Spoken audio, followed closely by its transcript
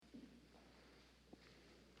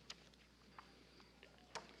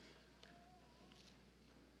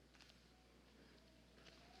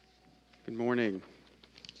Good morning.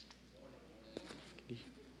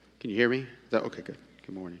 Can you hear me? Okay, good.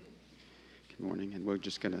 Good morning. Good morning. And we're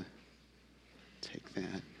just going to take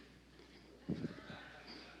that.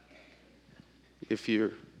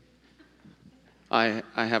 I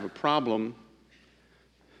have a problem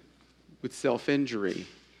with self-injury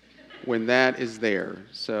when that is there,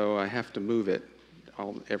 so I have to move it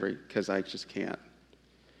because I just can't.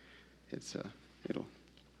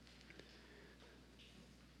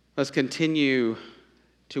 Let's continue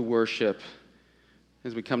to worship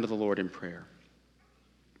as we come to the Lord in prayer.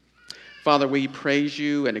 Father, we praise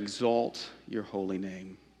you and exalt your holy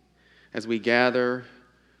name. As we gather,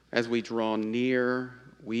 as we draw near,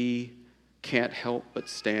 we can't help but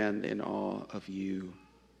stand in awe of you,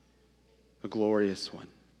 the glorious one.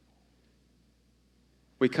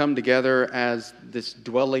 We come together as this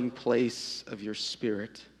dwelling place of your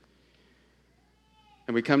Spirit,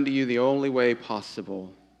 and we come to you the only way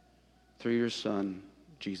possible, through your Son,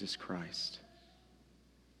 Jesus Christ.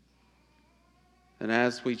 And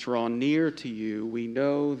as we draw near to you, we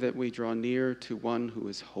know that we draw near to one who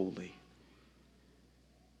is holy.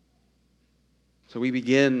 So we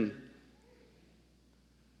begin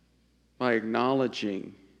by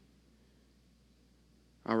acknowledging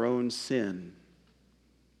our own sin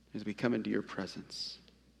as we come into your presence.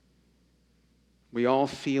 We all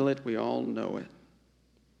feel it, we all know it.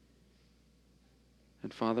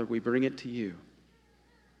 And Father, we bring it to you.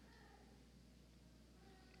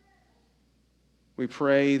 We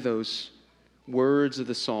pray those words of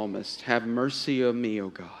the psalmist, "Have mercy on me, O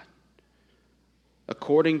God,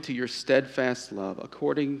 according to your steadfast love,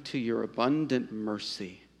 according to your abundant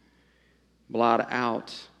mercy, blot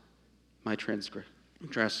out my transgressions.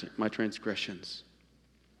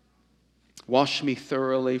 Wash me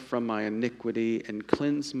thoroughly from my iniquity and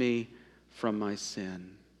cleanse me from my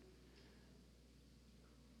sin."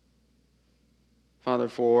 Father,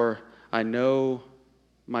 for I know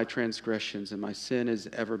my transgressions and my sin is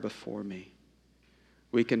ever before me.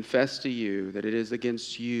 We confess to you that it is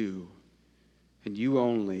against you and you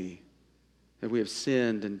only that we have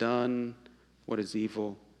sinned and done what is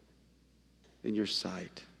evil in your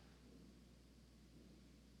sight.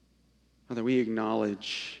 Father, we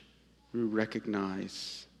acknowledge, we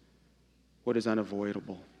recognize what is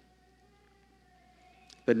unavoidable.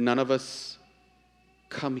 That none of us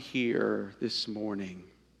come here this morning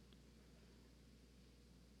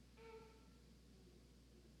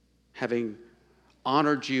having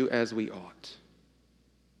honored you as we ought.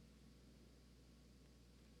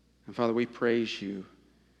 And Father, we praise you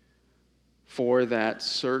for that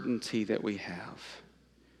certainty that we have,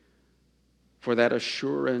 for that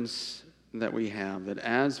assurance that we have, that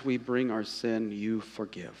as we bring our sin, you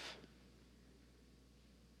forgive.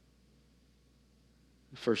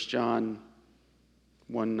 1 John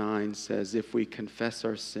 1:9 says, "If we confess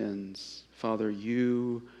our sins, Father,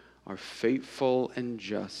 you are faithful and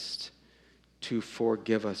just to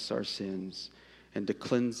forgive us our sins and to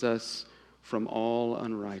cleanse us from all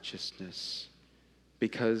unrighteousness,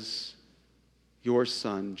 because your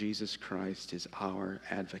Son, Jesus Christ, is our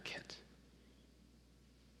advocate."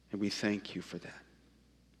 And we thank you for that.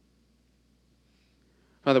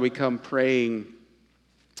 Father, we come praying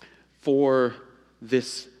for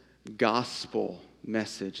this gospel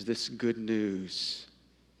message, this good news,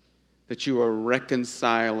 that you are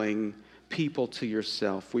reconciling people to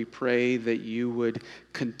yourself. We pray that you would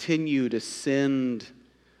continue to send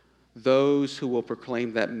those who will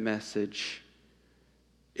proclaim that message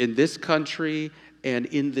in this country and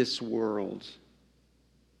in this world.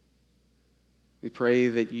 We pray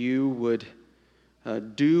that you would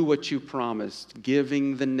do what you promised,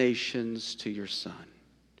 giving the nations to your Son.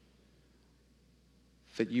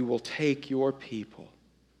 That you will take your people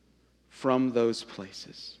from those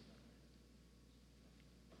places.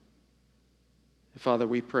 Father,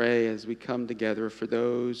 we pray as we come together for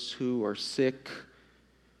those who are sick,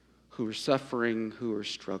 who are suffering, who are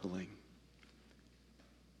struggling.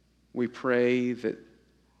 We pray that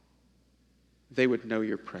they would know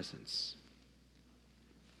your presence,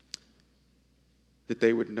 that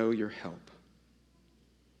they would know your help.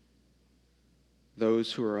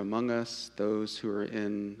 Those who are among us, those who are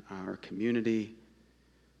in our community,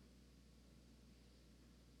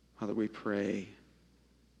 Father, we pray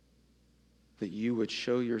that you would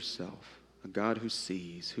show yourself a God who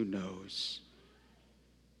sees, who knows,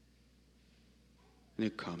 and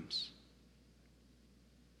who comes.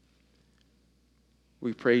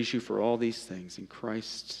 We praise you for all these things in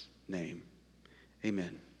Christ's name.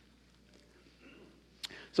 Amen.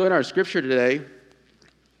 So in our scripture today,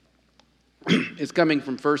 it's coming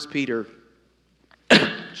from 1 Peter,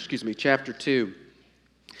 chapter 2.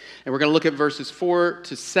 And we're going to look at verses 4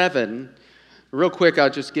 to 7. Real quick, I'll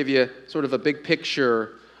just give you sort of a big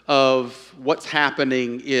picture of what's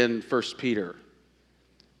happening in 1 Peter.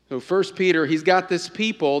 So 1 Peter, he's got this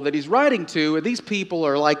people that he's writing to, and these people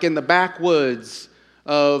are like in the backwoods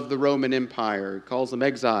of the Roman Empire. He calls them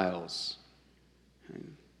exiles.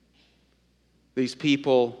 These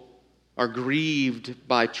people are grieved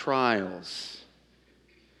by trials.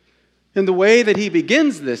 And the way that he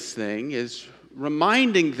begins this thing is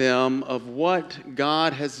reminding them of what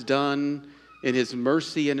God has done in his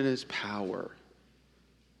mercy and in his power.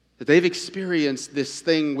 That they've experienced this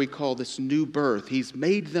thing we call this new birth. He's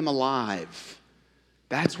made them alive.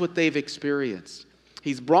 That's what they've experienced.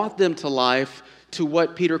 He's brought them to life to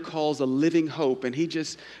what Peter calls a living hope. And he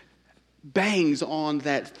just bangs on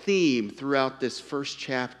that theme throughout this first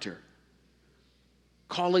chapter,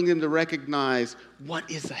 calling them to recognize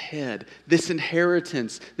what is ahead, this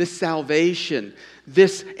inheritance, this salvation,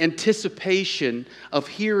 this anticipation of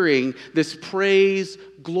hearing this praise,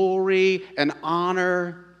 glory, and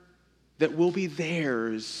honor that will be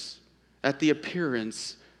theirs at the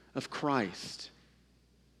appearance of Christ.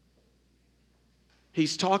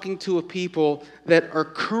 He's talking to a people that are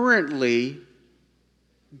currently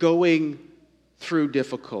going through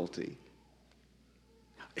difficulty.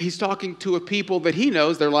 He's talking to a people that he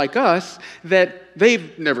knows, they're like us, that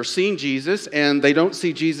they've never seen Jesus and they don't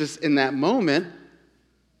see Jesus in that moment.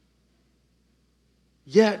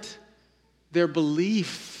 Yet their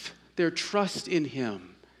belief, their trust in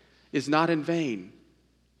him is not in vain.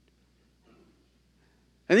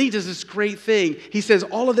 And he does this great thing. He says,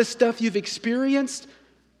 all of this stuff you've experienced,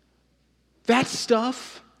 that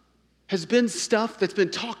stuff has been stuff that's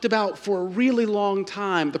been talked about for a really long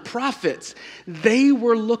time. The prophets, they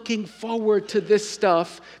were looking forward to this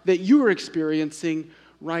stuff that you're experiencing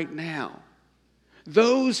right now.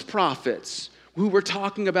 Those prophets who were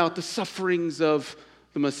talking about the sufferings of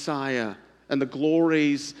the Messiah and the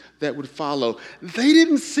glories that would follow, they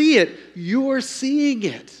didn't see it. You're seeing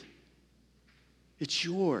it. It's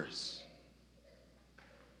yours.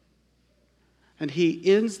 And he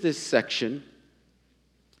ends this section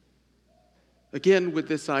again with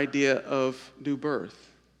this idea of new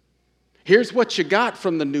birth. Here's what you got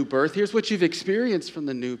from the new birth. Here's what you've experienced from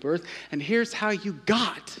the new birth. And here's how you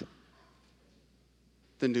got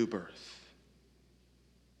the new birth.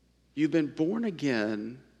 You've been born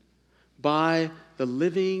again by the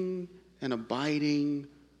living and abiding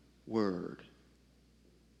Word.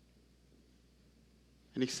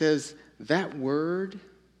 And he says, that Word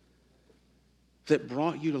that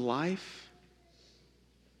brought you to life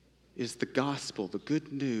is the gospel, the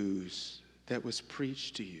good news that was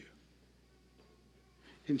preached to you.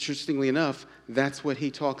 Interestingly enough, that's what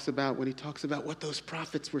he talks about when he talks about what those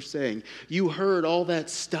prophets were saying. You heard all that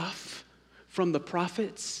stuff from the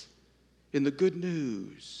prophets in the good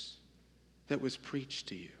news that was preached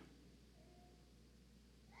to you.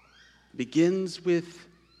 It begins with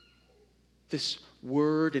this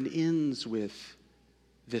word and ends with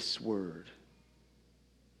this word.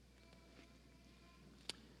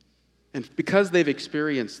 And because they've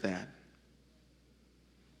experienced that,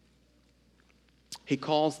 he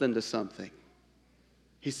calls them to something.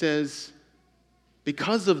 He says,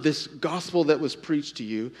 because of this gospel that was preached to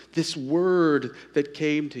you, this word that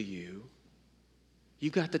came to you, you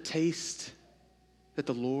got the taste that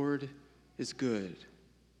the Lord is good.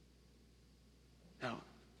 Now,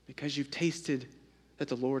 because you've tasted that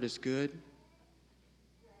the Lord is good,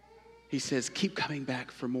 he says, keep coming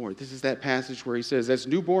back for more. This is that passage where he says, as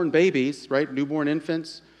newborn babies, right? Newborn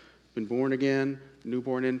infants, been born again,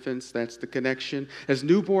 newborn infants, that's the connection. As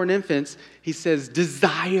newborn infants, he says,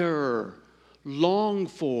 desire, long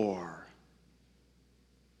for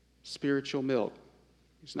spiritual milk.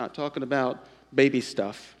 He's not talking about baby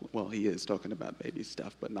stuff. Well, he is talking about baby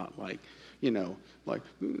stuff, but not like the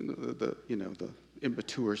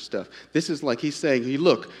immature stuff. This is like he's saying, hey,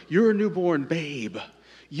 look, you're a newborn babe.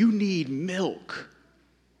 You need milk.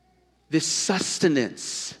 This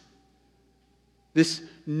sustenance, this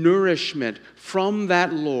nourishment from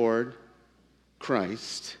that Lord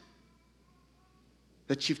Christ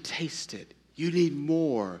that you've tasted. You need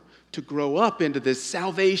more to grow up into this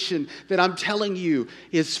salvation that I'm telling you,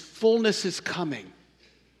 His fullness is coming.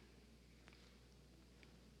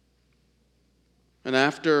 And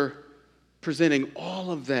after presenting all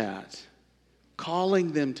of that,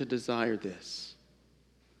 calling them to desire this,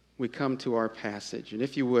 we come to our passage. And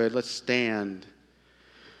if you would, let's stand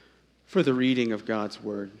for the reading of God's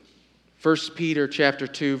Word. 1 Peter chapter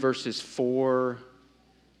 2, verses 4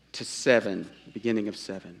 to 7, beginning of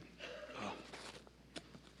 7.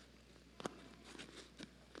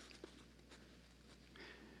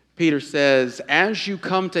 Peter says, as you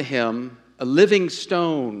come to him, a living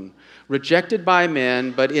stone, rejected by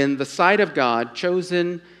men, but in the sight of God,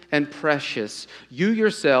 chosen and precious, you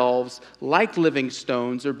yourselves, like living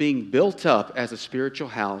stones, are being built up as a spiritual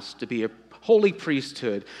house to be a holy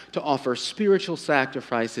priesthood, to offer spiritual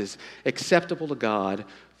sacrifices acceptable to God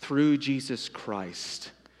through Jesus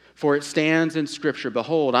Christ. For it stands in Scripture,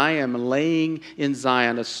 behold, I am laying in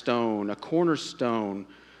Zion a stone, a cornerstone,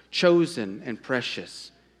 chosen and precious,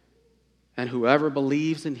 and whoever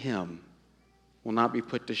believes in him will not be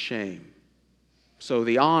put to shame. So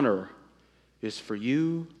the honor is for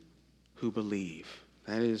you who believe.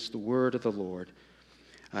 That is the word of the Lord.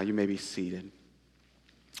 You may be seated.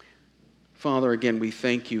 Father, again, we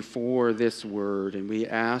thank you for this word, and we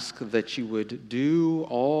ask that you would do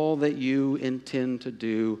all that you intend to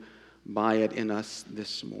do by it in us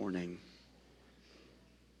this morning.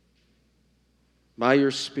 By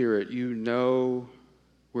your Spirit, you know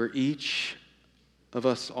where each of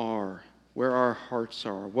us are, where our hearts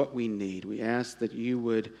are, what we need. We ask that you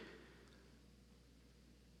would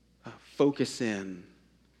focus in,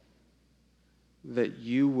 that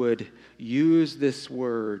you would use this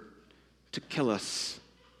word to kill us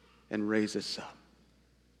and raise us up.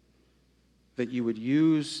 That you would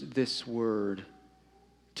use this word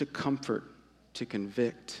to comfort, to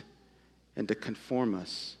convict, and to conform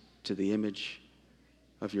us to the image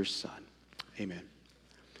of your Son. Amen.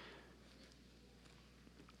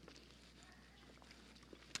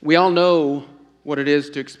 We all know what it is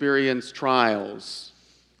to experience trials,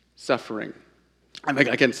 suffering. I think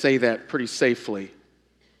I can say that pretty safely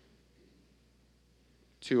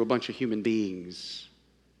to a bunch of human beings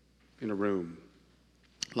in a room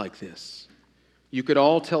like this. You could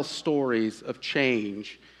all tell stories of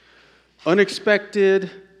change, unexpected,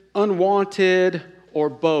 unwanted, or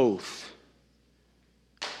both,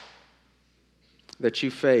 that you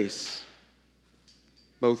face,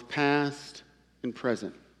 both past and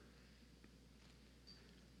present.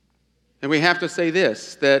 And we have to say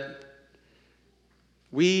this, that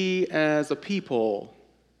we as a people,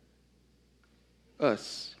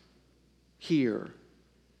 us here,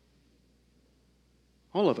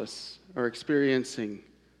 all of us are experiencing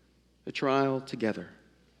a trial together.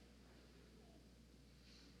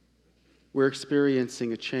 We're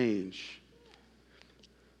experiencing a change.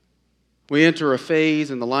 We enter a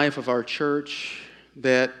phase in the life of our church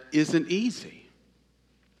that isn't easy.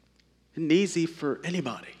 Isn't easy for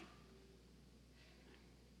anybody.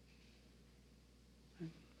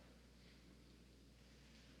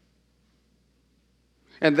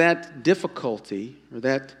 And that difficulty or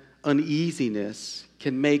that uneasiness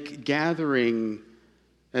can make gathering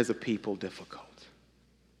as a people difficult.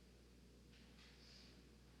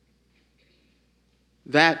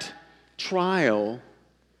 That trial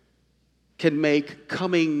can make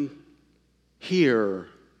coming here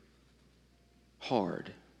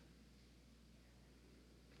hard.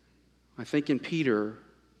 I think in Peter,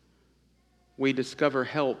 we discover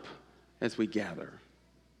help as we gather,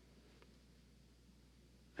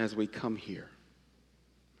 as we come here.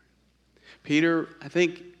 Peter, I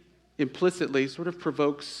think, implicitly sort of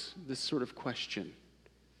provokes this sort of question.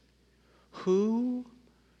 Who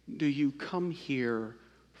do you come here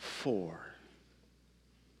for?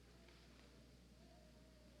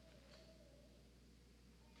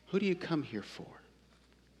 Who do you come here for?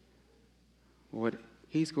 What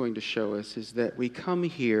he's going to show us is that we come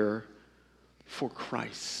here for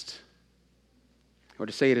Christ. Or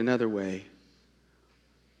to say it another way,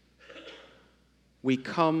 we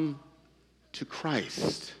come to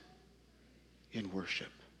Christ in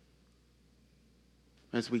worship.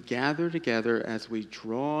 As we gather together, as we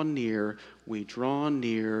draw near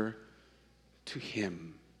to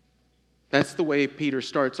Him. That's the way Peter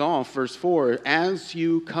starts off, verse 4, as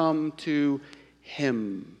you come to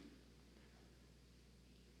Him.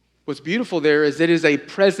 What's beautiful there is it is a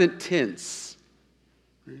present tense.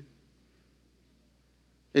 Right?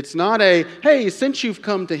 It's not a, hey, since you've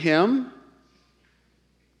come to Him.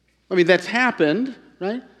 I mean, that's happened,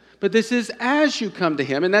 right? But this is as you come to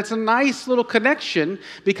Him. And that's a nice little connection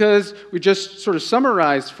because we just sort of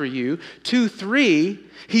summarized for you. 2:3,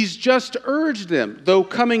 He's just urged them, though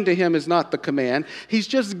coming to Him is not the command. He's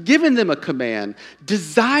just given them a command.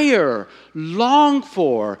 Desire, long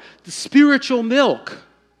for the spiritual milk.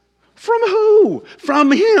 From who?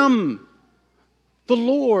 From Him, the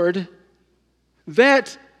Lord,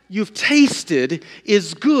 that you've tasted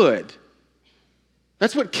is good.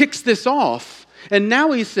 That's what kicks this off. And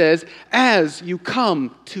now he says, as you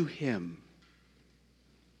come to Him.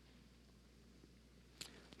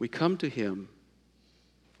 We come to Him.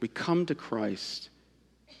 We come to Christ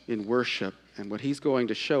in worship And what he's going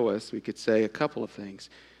to show us, we could say a couple of things.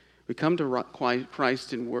 We come to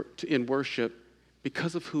Christ in worship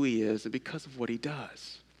because of who he is and because of what he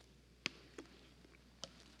does.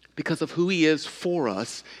 Because of who he is for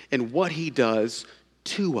us and what he does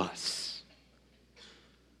to us.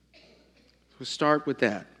 We'll start with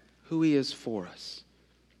that, who he is for us.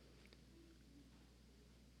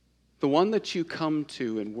 The one that you come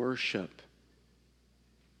to in worship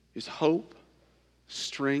is hope,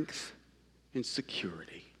 strength, and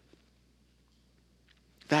security.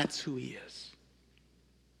 That's who he is.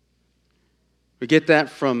 We get that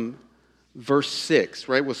from verse 6,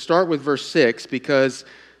 right? We'll start with verse 6 because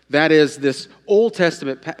that is this Old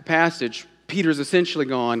Testament passage. Peter's essentially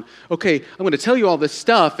gone, okay, I'm going to tell you all this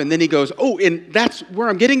stuff. And then he goes, oh, and that's where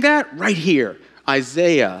I'm getting that? Right here.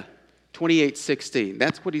 Isaiah 28:16.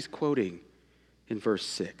 That's what he's quoting in verse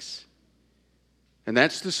 6. And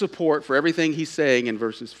that's the support for everything he's saying in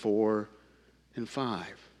verses 4 and 5.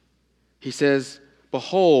 He says,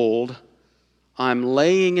 behold, I'm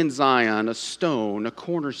laying in Zion a stone, a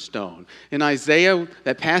cornerstone. In Isaiah,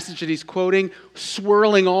 that passage that he's quoting,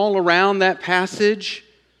 swirling all around that passage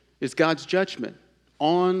is God's judgment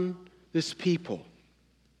on this people.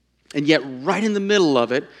 And yet, right in the middle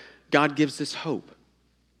of it, God gives this hope.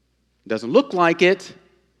 It doesn't look like it,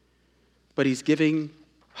 but he's giving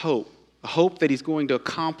hope. A hope that he's going to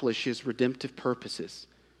accomplish his redemptive purposes.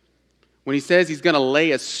 When he says he's going to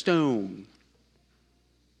lay a stone,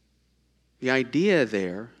 the idea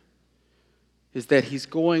there is that he's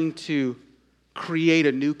going to create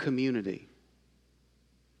a new community.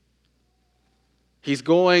 He's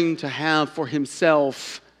going to have for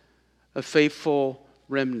himself a faithful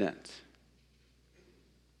remnant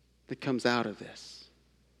that comes out of this.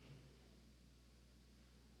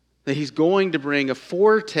 That he's going to bring a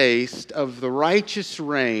foretaste of the righteous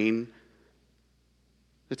reign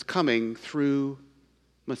that's coming through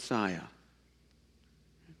Messiah.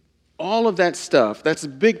 All of that stuff, that's a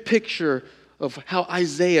big picture of how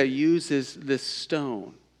Isaiah uses this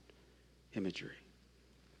stone imagery.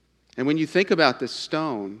 And when you think about this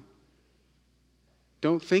stone,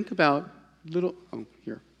 don't think about little, oh,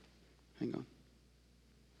 here, hang on.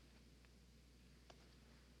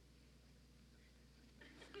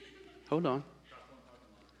 Hold on.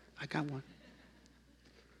 I got one.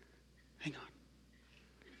 Hang on.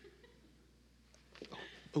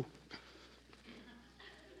 Oh.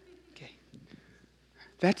 Okay.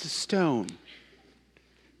 That's a stone.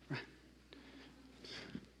 Right.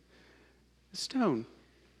 A stone.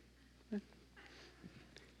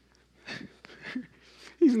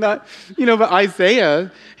 He's not, but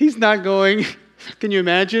Isaiah, he's not going, can you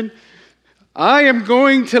imagine? I am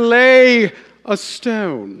going to lay a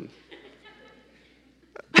stone.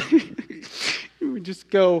 You would just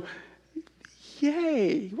go,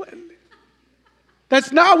 yay. What?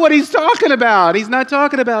 That's not what he's talking about. He's not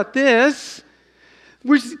talking about this.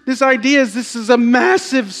 This idea is this is a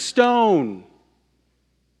massive stone.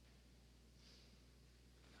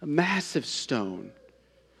 A massive stone.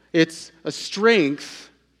 It's a strength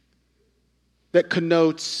that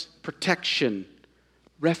connotes protection,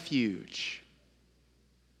 refuge.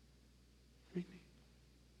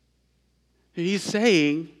 He's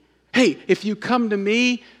saying, hey, if you come to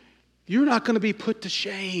me, you're not going to be put to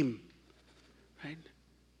shame. Right?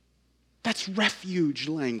 That's refuge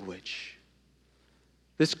language.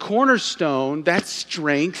 This cornerstone, that's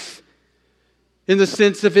strength in the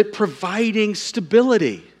sense of it providing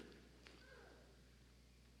stability.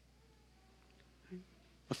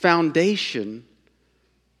 A foundation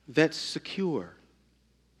that's secure.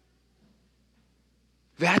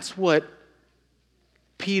 That's what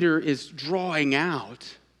Peter is drawing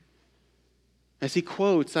out as he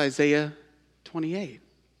quotes Isaiah 28.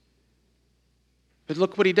 But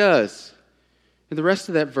look what he does. In the rest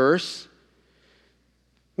of that verse,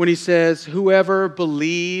 when he says, whoever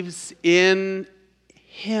believes in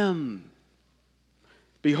him.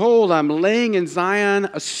 Behold, I'm laying in Zion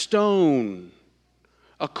a stone,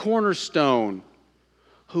 a cornerstone.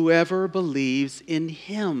 Whoever believes in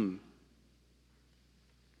him.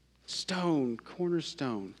 Stone,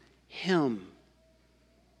 cornerstone, him.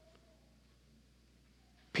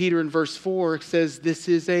 Peter in verse 4 says this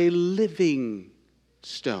is a living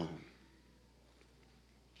stone.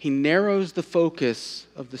 He narrows the focus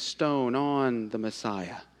of the stone on the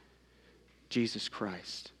Messiah, Jesus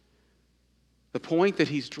Christ. The point that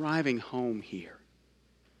he's driving home here.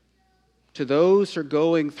 To those who are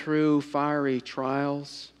going through fiery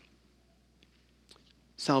trials,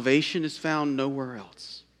 salvation is found nowhere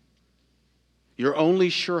else. Your only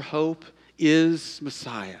sure hope is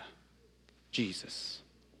Messiah, Jesus.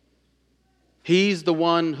 He's the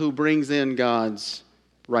one who brings in God's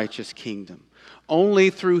righteous kingdom. Only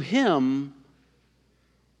through him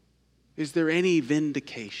is there any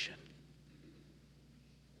vindication.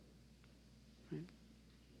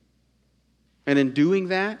 And in doing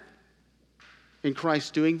that, in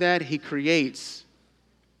Christ doing that, he creates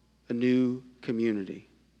a new community.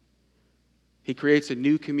 He creates a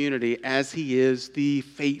new community as he is the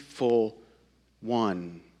faithful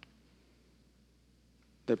one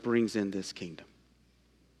that brings in this kingdom.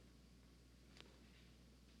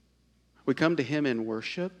 We come to him in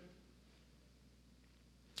worship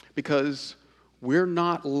because we're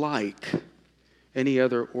not like any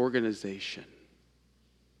other organization,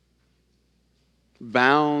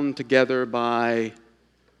 bound together by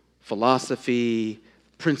philosophy,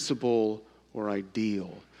 principle, or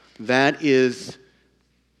ideal. That is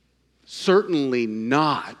certainly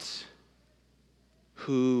not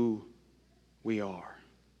who we are.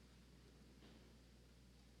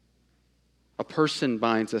 A person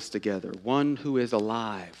binds us together, one who is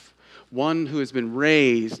alive, one who has been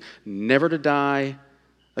raised never to die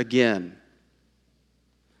again.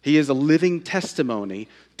 He is a living testimony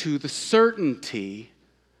to the certainty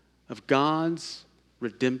of God's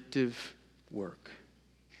redemptive work.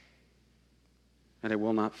 And it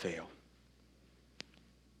will not fail.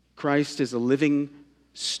 Christ is a living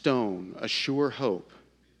stone, a sure hope.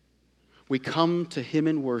 We come to him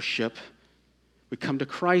in worship. We come to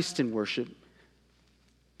Christ in worship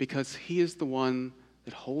because he is the one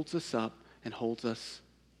that holds us up and holds us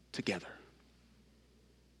together.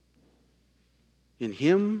 In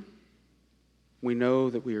him, we know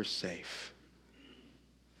that we are safe.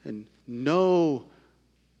 And no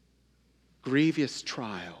grievous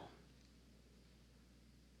trial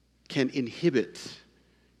can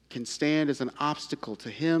stand as an obstacle to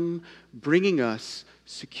him bringing us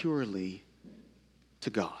securely to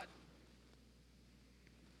God.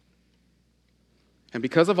 And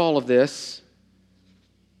because of all of this,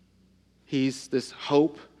 he's this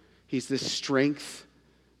hope, he's this strength,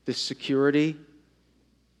 this security.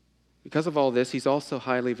 Because of all this, he's also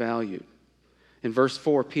highly valued. In verse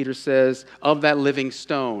 4, Peter says, of that living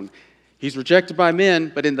stone, he's rejected by men,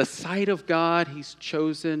 but in the sight of God, he's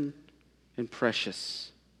chosen and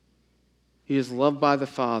precious. He is loved by the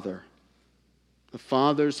Father. The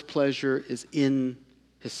Father's pleasure is in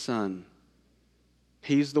his Son.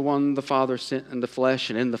 He's the one the Father sent in the flesh,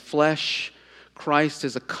 and in the flesh, Christ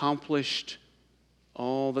has accomplished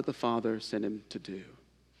all that the Father sent him to do.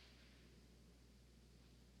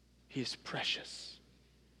 He is precious.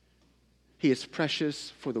 He is precious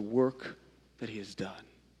for the work that he has done.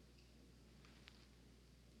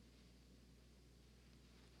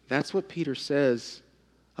 That's what Peter says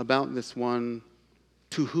about this one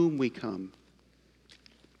to whom we come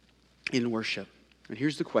in worship. And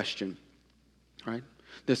here's the question, right?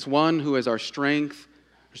 This one who is our strength,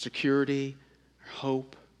 our security, our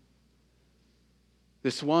hope.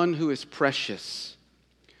 This one who is precious.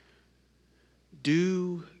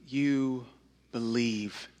 Do you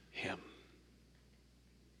believe him?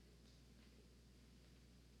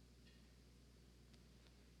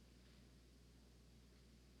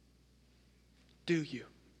 Do you?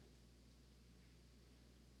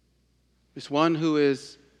 This one who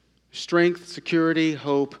is strength, security,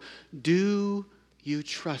 hope. Do you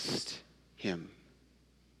trust him?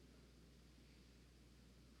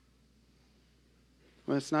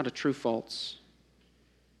 Well, it's not a true-false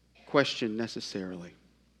question necessarily.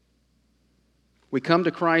 We come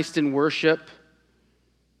to Christ in worship.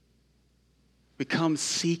 We come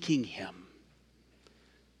seeking him,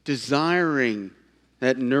 desiring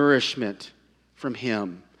that nourishment from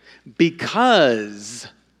him because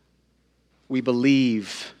we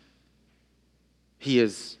believe he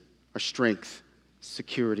is our strength,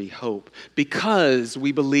 security, hope. Because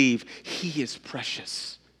we believe he is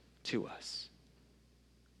precious to us.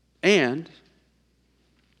 And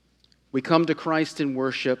we come to Christ in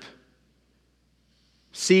worship,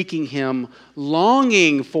 seeking him,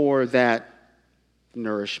 longing for that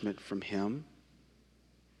nourishment from him,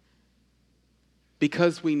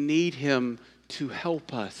 because we need him to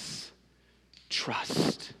help us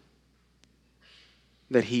trust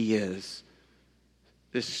that he is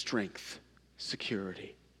this strength,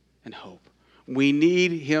 security, and hope. We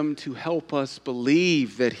need him to help us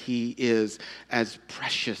believe that he is as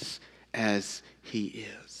precious as he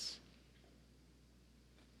is.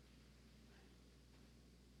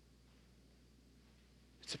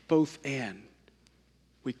 It's a both and.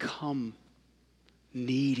 We come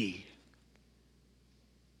needy.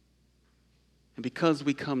 And because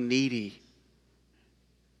we come needy,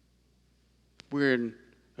 we're in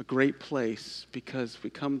a great place because we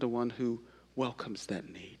come to one who welcomes that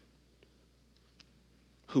need,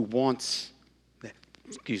 who wants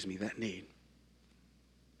that need.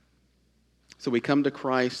 So we come to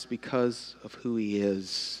Christ because of who he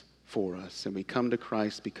is for us, and we come to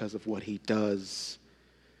Christ because of what he does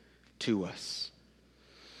to us.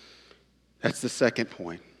 That's the second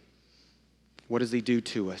point. What does he do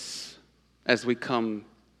to us as we come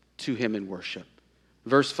to him in worship?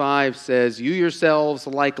 Verse 5 says, you yourselves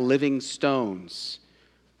like living stones.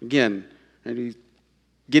 Again, and he's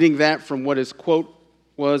getting that from what his quote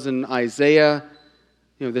was in Isaiah,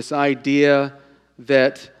 this idea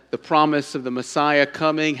that the promise of the Messiah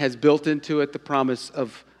coming has built into it the promise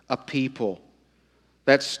of a people.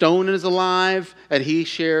 That stone is alive, and he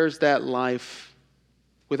shares that life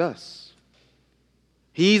with us.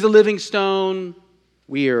 He's a living stone.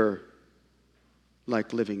 We are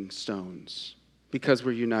like living stones because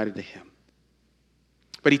we're united to him.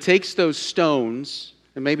 But he takes those stones,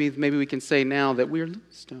 and maybe we can say now that we are living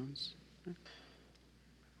stones.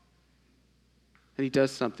 And he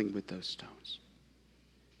does something with those stones.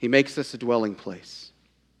 He makes us a dwelling place.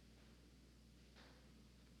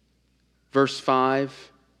 Verse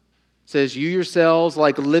 5 says, you yourselves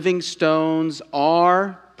like living stones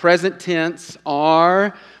are, present tense,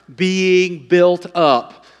 are being built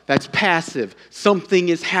up. That's passive. Something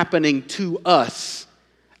is happening to us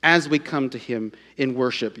as we come to him in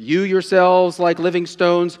worship. You yourselves like living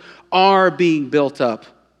stones are being built up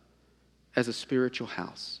as a spiritual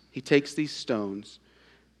house. He takes these stones,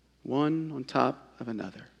 one on top of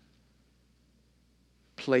another,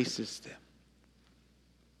 places them.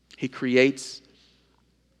 He creates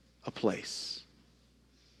a place.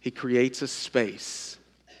 He creates a space.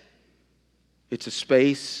 It's a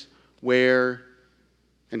space where,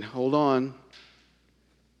 and hold on,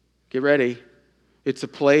 get ready, it's a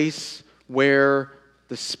place where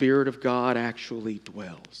the Spirit of God actually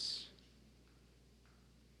dwells.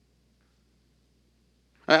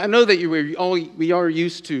 I know that we are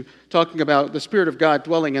used to talking about the Spirit of God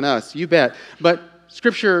dwelling in us, you bet. But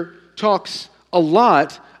Scripture talks a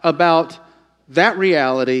lot about that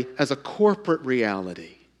reality as a corporate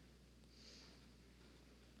reality.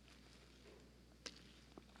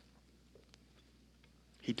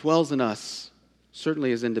 He dwells in us,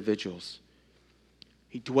 certainly as individuals.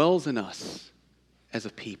 He dwells in us as a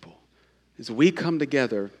people. As we come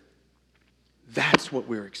together, that's what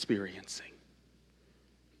we're experiencing.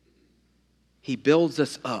 He builds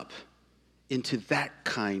us up into that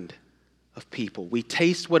kind of people. We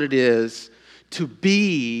taste what it is to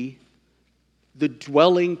be the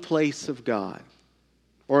dwelling place of God.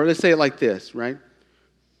 Or let's say it like this, right?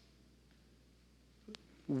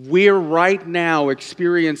 We're right now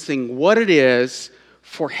experiencing what it is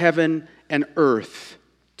for heaven and earth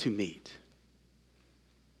to meet.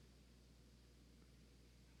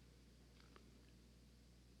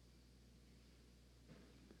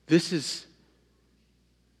 This is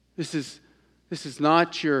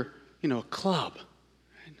not your, club.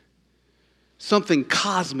 Something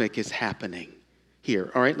cosmic is happening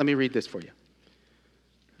here. All right, let me read this for you.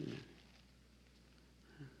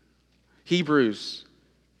 Hebrews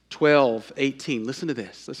 12:18. Listen to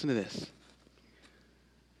this.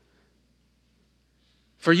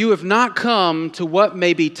 For you have not come to what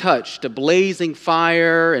may be touched, a blazing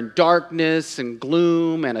fire and darkness and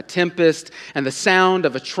gloom and a tempest and the sound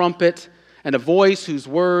of a trumpet and a voice whose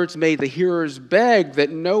words made the hearers beg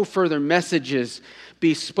that no further messages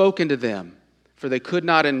be spoken to them, for they could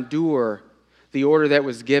not endure the order that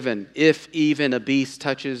was given. If even a beast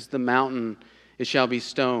touches the mountain, it shall be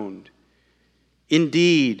stoned.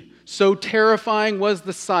 Indeed, so terrifying was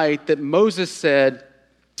the sight that Moses said,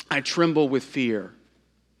 I tremble with fear.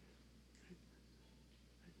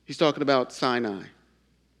 He's talking about Sinai.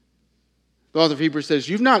 The author of Hebrews says,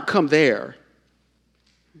 you've not come there.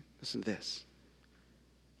 Listen to this.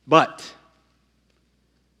 But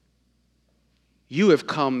you have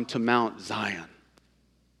come to Mount Zion,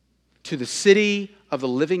 to the city of the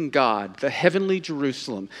living God, the heavenly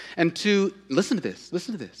Jerusalem, and to, listen to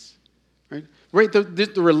this, right?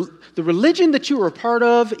 The religion that you are a part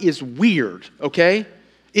of is weird, okay?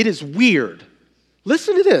 It is weird.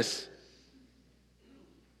 Listen to this.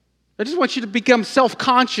 I just want you to become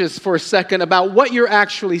self-conscious for a second about what you're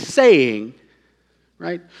actually saying,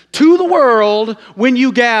 right? To the world when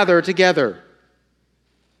you gather together.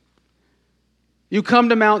 You come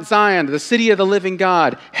to Mount Zion, the city of the living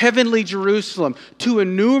God, heavenly Jerusalem, to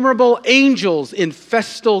innumerable angels in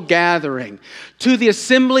festal gathering, to the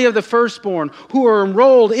assembly of the firstborn who are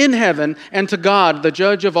enrolled in heaven, and to God, the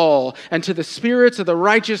judge of all, and to the spirits of the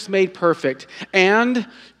righteous made perfect, and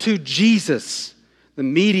to Jesus, the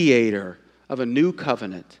mediator of a new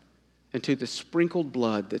covenant, and to the sprinkled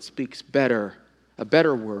blood that speaks a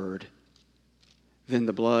better word than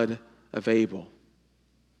the blood of Abel.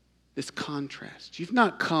 This contrast. You've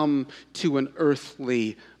not come to an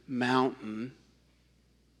earthly mountain.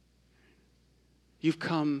 You've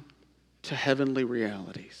come to heavenly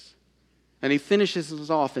realities. And he finishes this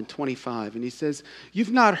off in 25, and he says,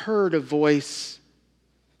 you've not heard a voice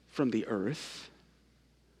from the earth.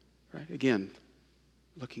 Right? Again,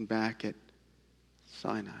 looking back at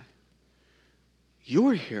Sinai.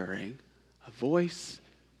 You're hearing a voice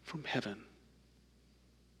from heaven.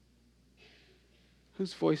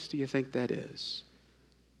 Whose voice do you think that is?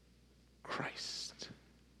 Christ.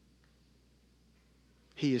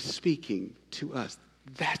 He is speaking to us.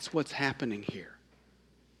 That's what's happening here.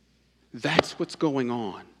 That's what's going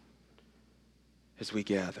on as we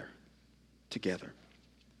gather together.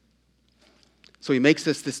 So he makes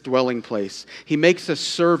us this dwelling place. He makes us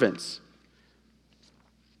servants.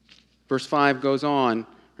 Verse 5 goes on.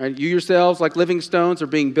 Right? You yourselves, like living stones, are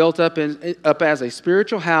being built up as a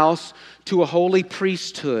spiritual house to a holy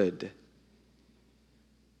priesthood.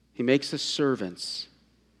 He makes us servants.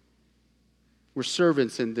 We're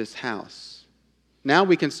servants in this house. Now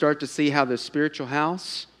we can start to see how this spiritual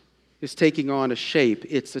house is taking on a shape.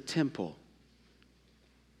 It's a temple.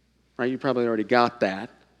 Right? You probably already got that.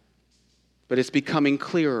 But it's becoming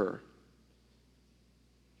clearer.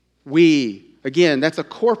 Again, that's a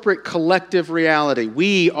corporate collective reality.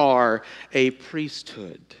 We are a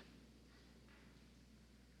priesthood.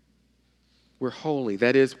 We're holy.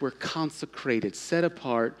 That is, we're consecrated, set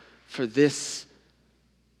apart for this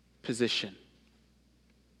position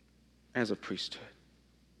as a priesthood.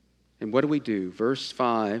 And what do? Verse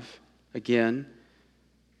 5, again,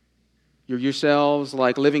 you yourselves,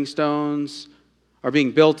 like living stones, are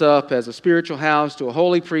being built up as a spiritual house to a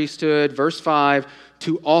holy priesthood. Verse 5,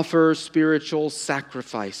 to offer spiritual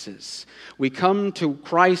sacrifices. We come to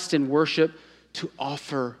Christ in worship to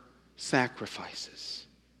offer sacrifices.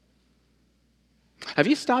 Have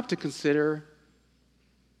you stopped to consider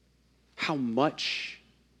how much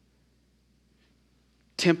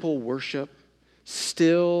temple worship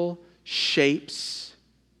still shapes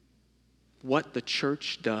what the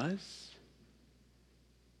church does?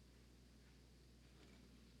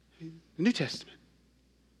 The New Testament.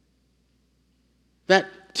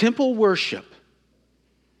 That temple worship.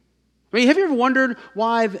 I mean, have you ever wondered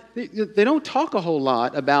why they don't talk a whole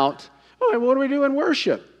lot about, what do we do in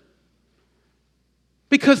worship?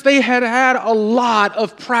 Because they had a lot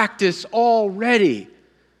of practice already.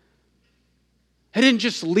 They didn't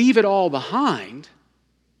just leave it all behind.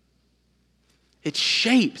 It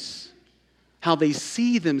shapes how they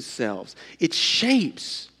see themselves. It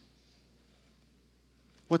shapes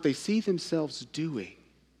what they see themselves doing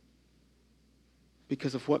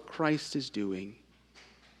because of what Christ is doing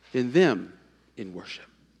in them in worship.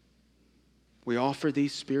 We offer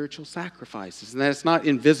these spiritual sacrifices, and that's not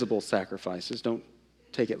invisible sacrifices. Don't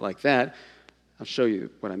take it like that. I'll show you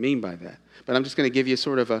what I mean by that. But I'm just going to give you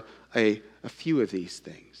sort of a few of these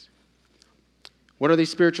things. What are these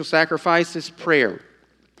spiritual sacrifices? Prayer.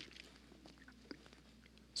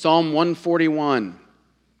 Psalm 141,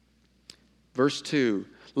 verse 2.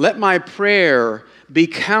 Let my prayer be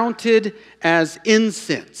counted as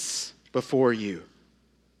incense before you,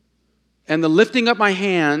 and the lifting up my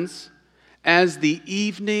hands as the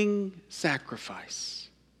evening sacrifice.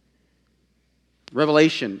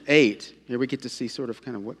 Revelation 8, here we get to see sort of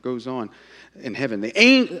kind of what goes on in heaven.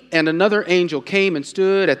 And another angel came and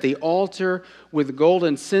stood at the altar with a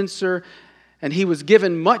golden censer, and he was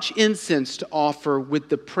given much incense to offer with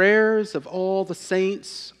the prayers of all the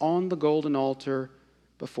saints on the golden altar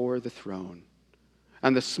before the throne.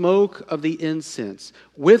 And the smoke of the incense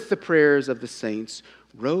with the prayers of the saints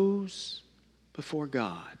rose before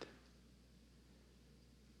God.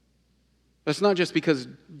 That's not just because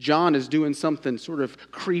John is doing something sort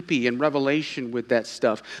of creepy in Revelation with that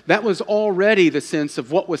stuff. That was already the sense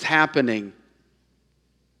of what was happening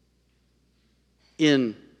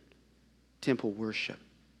in temple worship.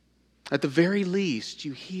 At the very least,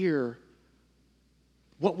 you hear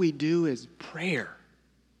what we do as prayer,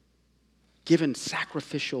 given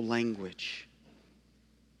sacrificial language.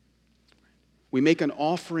 We make an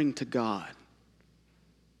offering to God.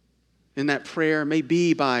 And that prayer may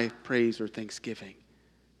be by praise or thanksgiving.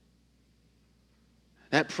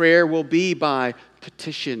 That prayer will be by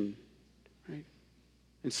petition, right,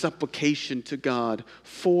 and supplication to God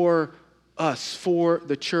for us, for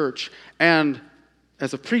the church, and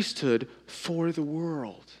as a priesthood, for the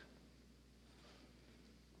world.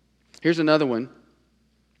 Here's another one,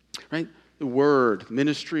 right? The Word,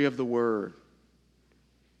 ministry of the Word.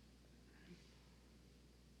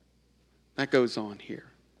 That goes on here.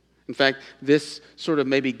 In fact, this sort of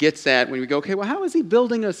maybe gets at when we go, okay, well, how is he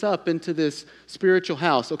building us up into this spiritual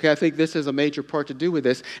house? Okay, I think this has a major part to do with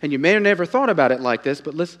this. And you may have never thought about it like this,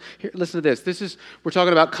 but listen to this. We're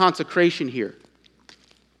talking about consecration here.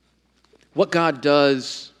 What God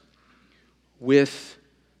does with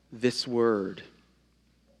this word.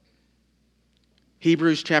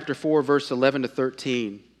 Hebrews chapter 4, verse 11 to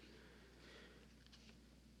 13.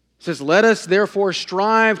 It says, "Let us therefore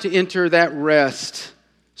strive to enter that rest,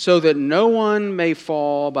 so that no one may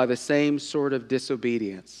fall by the same sort of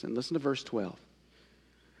disobedience." And listen to verse 12.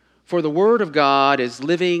 "For the word of God is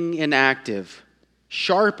living and active,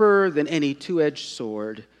 sharper than any two-edged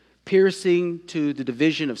sword, piercing to the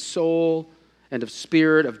division of soul and of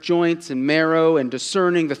spirit, of joints and marrow, and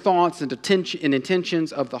discerning the thoughts and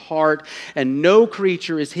intentions of the heart. And no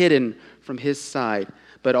creature is hidden from his sight,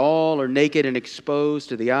 but all are naked and exposed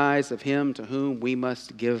to the eyes of him to whom we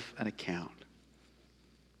must give an account."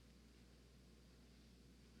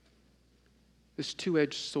 This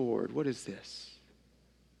two-edged sword, what is this?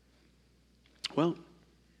 Well,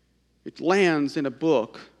 it lands in a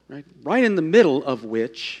book, right in the middle of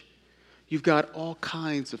which you've got all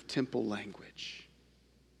kinds of temple language.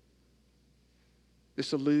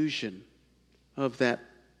 This illusion of that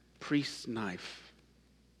priest's knife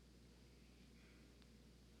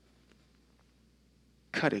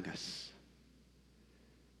cutting us,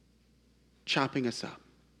 chopping us up,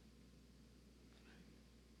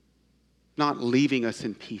 not leaving us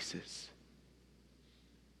in pieces,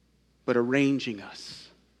 but arranging us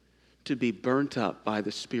to be burnt up by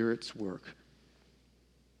the Spirit's work,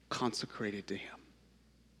 consecrated to Him.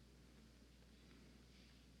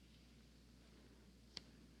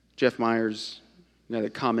 Jeff Myers,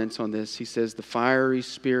 that comments on this, he says, "The fiery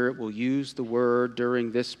Spirit will use the word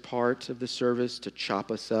during this part of the service to chop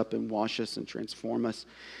us up and wash us and transform us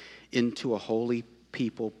into a holy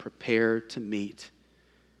people prepared to meet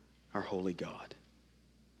our holy God."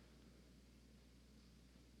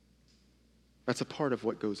 That's a part of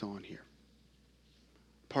what goes on here.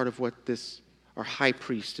 Part of what our high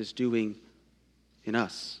priest is doing in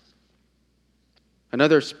us.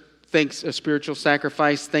 Another a spiritual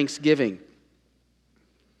sacrifice, thanksgiving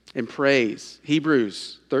and praise.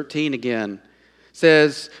 Hebrews 13 again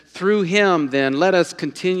says, "Through him then let us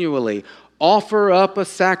continually offer up a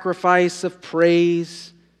sacrifice of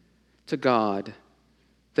praise to God,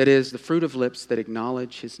 that is, the fruit of lips that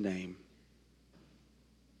acknowledge his name."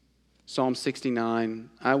 Psalm 69,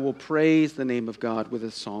 "I will praise the name of God with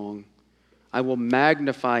a song. I will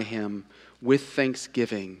magnify him with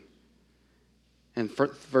thanksgiving." And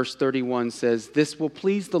verse 31 says, "This will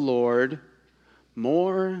please the Lord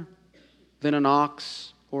more than an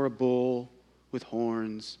ox or a bull with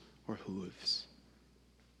horns or hooves."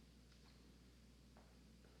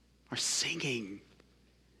 Our singing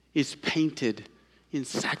is painted in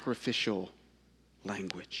sacrificial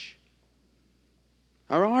language.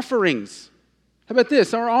 Our offerings, how about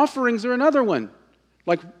this? Our offerings are another one.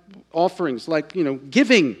 Like offerings,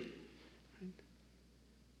 giving.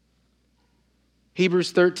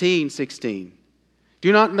 Hebrews 13:16.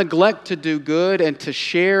 "Do not neglect to do good and to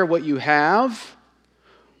share what you have,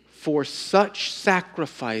 for such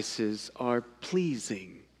sacrifices are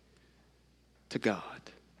pleasing to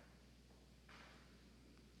God."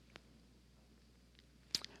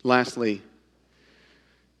 Lastly,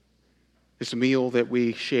 this meal that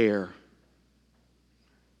we share.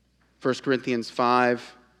 1 Corinthians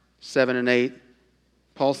 5:7 and 8.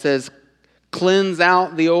 Paul says, "Cleanse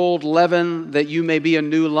out the old leaven, that you may be a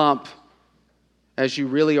new lump, as you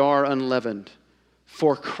really are unleavened.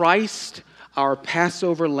 For Christ, our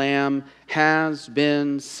Passover lamb, has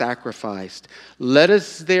been sacrificed. Let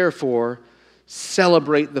us therefore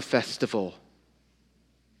celebrate the festival,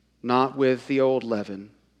 not with the old leaven,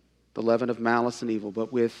 the leaven of malice and evil,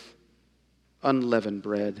 but with unleavened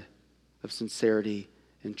bread of sincerity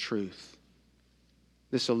and truth."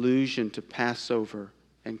 This allusion to Passover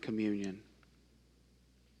and communion.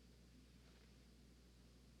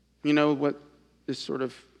 You know what this sort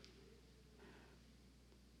of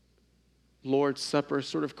Lord's Supper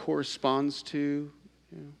sort of corresponds to,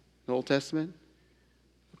 the Old Testament?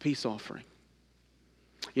 A peace offering.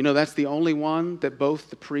 That's the only one that both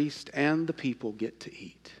the priest and the people get to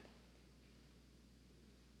eat.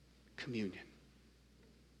 Communion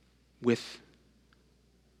with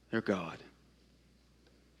their God.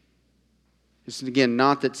 It's again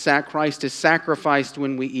not that Christ is sacrificed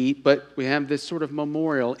when we eat, but we have this sort of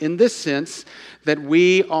memorial in this sense that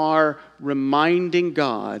we are reminding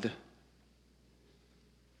God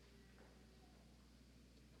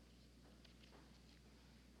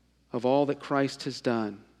of all that Christ has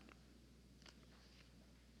done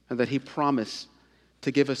and that he promised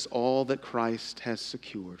to give us all that Christ has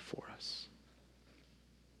secured for us.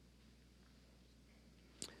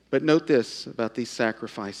 But note this about these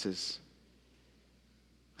sacrifices.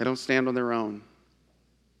 They don't stand on their own.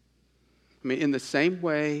 I mean, in the same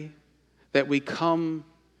way that we come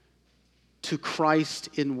to Christ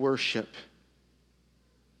in worship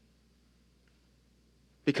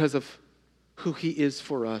because of who he is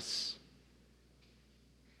for us,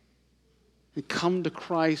 and come to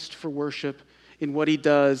Christ for worship in what he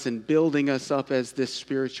does in building us up as this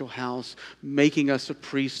spiritual house, making us a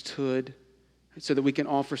priesthood so that we can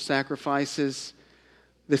offer sacrifices.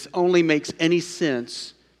 This only makes any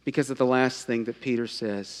sense because of the last thing that Peter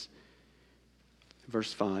says.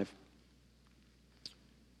 Verse 5.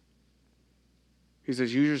 He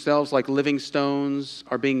says, "You yourselves, like living stones,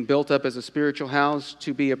 are being built up as a spiritual house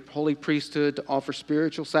to be a holy priesthood, to offer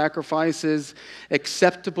spiritual sacrifices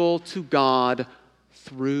acceptable to God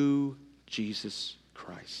through Jesus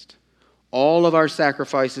Christ." All of our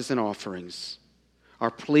sacrifices and offerings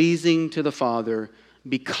are pleasing to the Father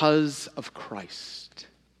because of Christ.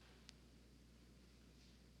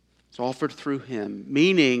 It's offered through him,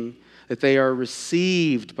 meaning that they are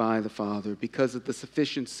received by the Father because of the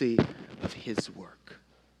sufficiency of his work.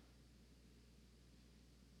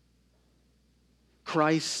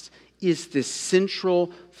 Christ is the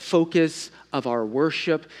central focus of our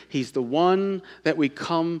worship. He's the one that we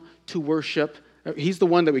come to worship. He's the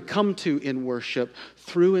one that we come to in worship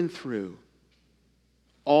through and through.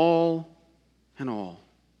 All and all.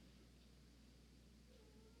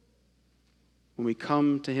 When we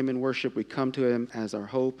come to him in worship, we come to him as our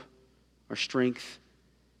hope, our strength,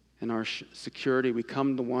 and our security. We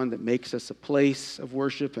come to one that makes us a place of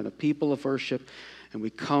worship and a people of worship. And we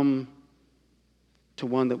come to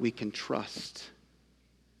one that we can trust.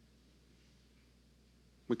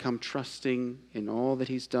 We come trusting in all that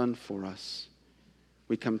he's done for us.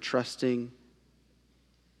 We come trusting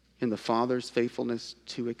in the Father's faithfulness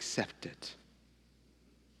to accept it.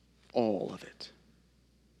 All of it.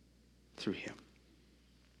 Through him.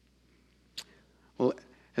 Well,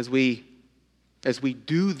 as we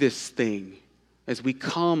do this thing, as we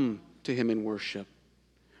come to him in worship,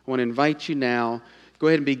 I want to invite you now, go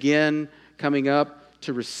ahead and begin coming up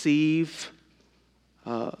to receive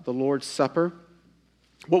the Lord's Supper.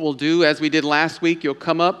 What we'll do, as we did last week, you'll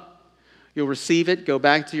come up, you'll receive it, go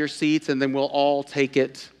back to your seats, and then we'll all take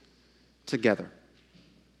it together.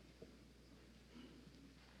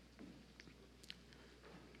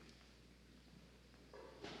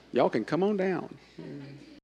 Y'all can come on down.